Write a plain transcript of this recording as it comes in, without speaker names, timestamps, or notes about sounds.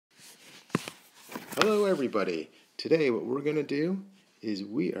Hello everybody. Today what we're going to do is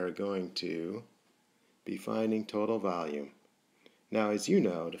we are going to be finding total volume. Now as you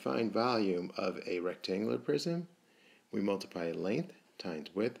know, to find volume of a rectangular prism, we multiply length times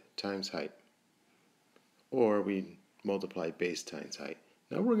width times height. Or we multiply base times height.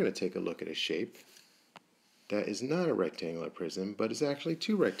 Now we're going to take a look at a shape that is not a rectangular prism, but is actually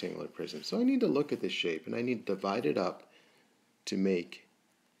two rectangular prisms. So I need to look at this shape and I need to divide it up to make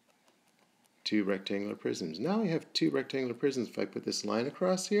two rectangular prisms. Now I have two rectangular prisms. If I put this line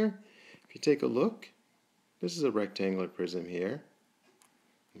across here, if you take a look, this is a rectangular prism here.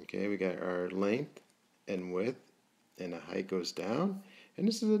 Okay, we got our length and width, and the height goes down. And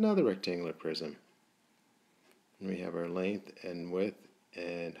this is another rectangular prism. And we have our length and width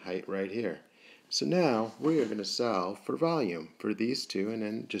and height right here. So now we are going to solve for volume for these two and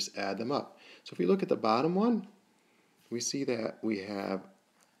then just add them up. So if we look at the bottom one, we see that we have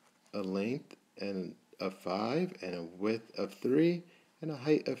a length of 5 and a width of 3 and a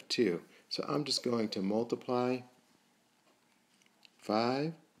height of 2. So I'm just going to multiply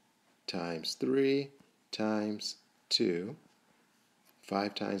 5 times 3 times 2.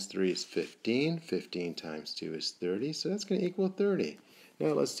 5 times 3 is 15. 15 times 2 is 30. So that's going to equal 30.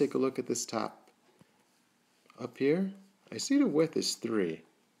 Now let's take a look at this top. Up here, I see the width is 3.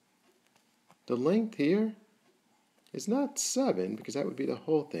 The length here is not 7 because that would be the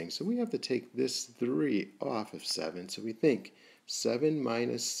whole thing. So we have to take this 3 off of 7. So we think 7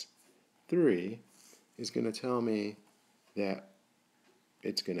 minus 3 is going to tell me that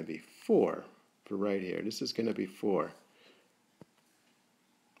it's going to be 4 for right here. This is going to be 4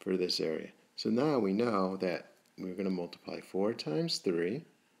 for this area. So now we know that we're going to multiply 4 times 3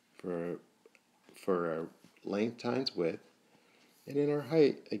 for our length times width. And then our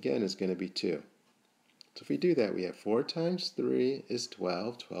height, again, is going to be 2. So if we do that, we have 4 times 3 is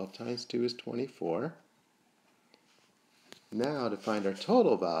 12. 12 times 2 is 24. Now to find our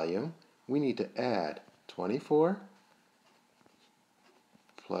total volume, we need to add 24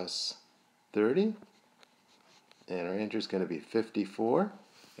 plus 30. And our answer is going to be 54.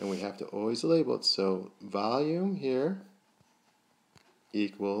 And we have to always label it. So volume here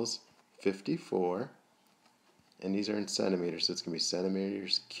equals 54. And these are in centimeters, so it's going to be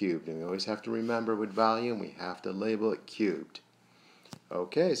centimeters cubed. And we always have to remember with volume, we have to label it cubed.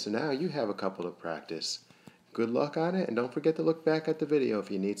 Okay, so now you have a couple to practice. Good luck on it, and don't forget to look back at the video if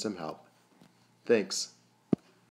you need some help. Thanks.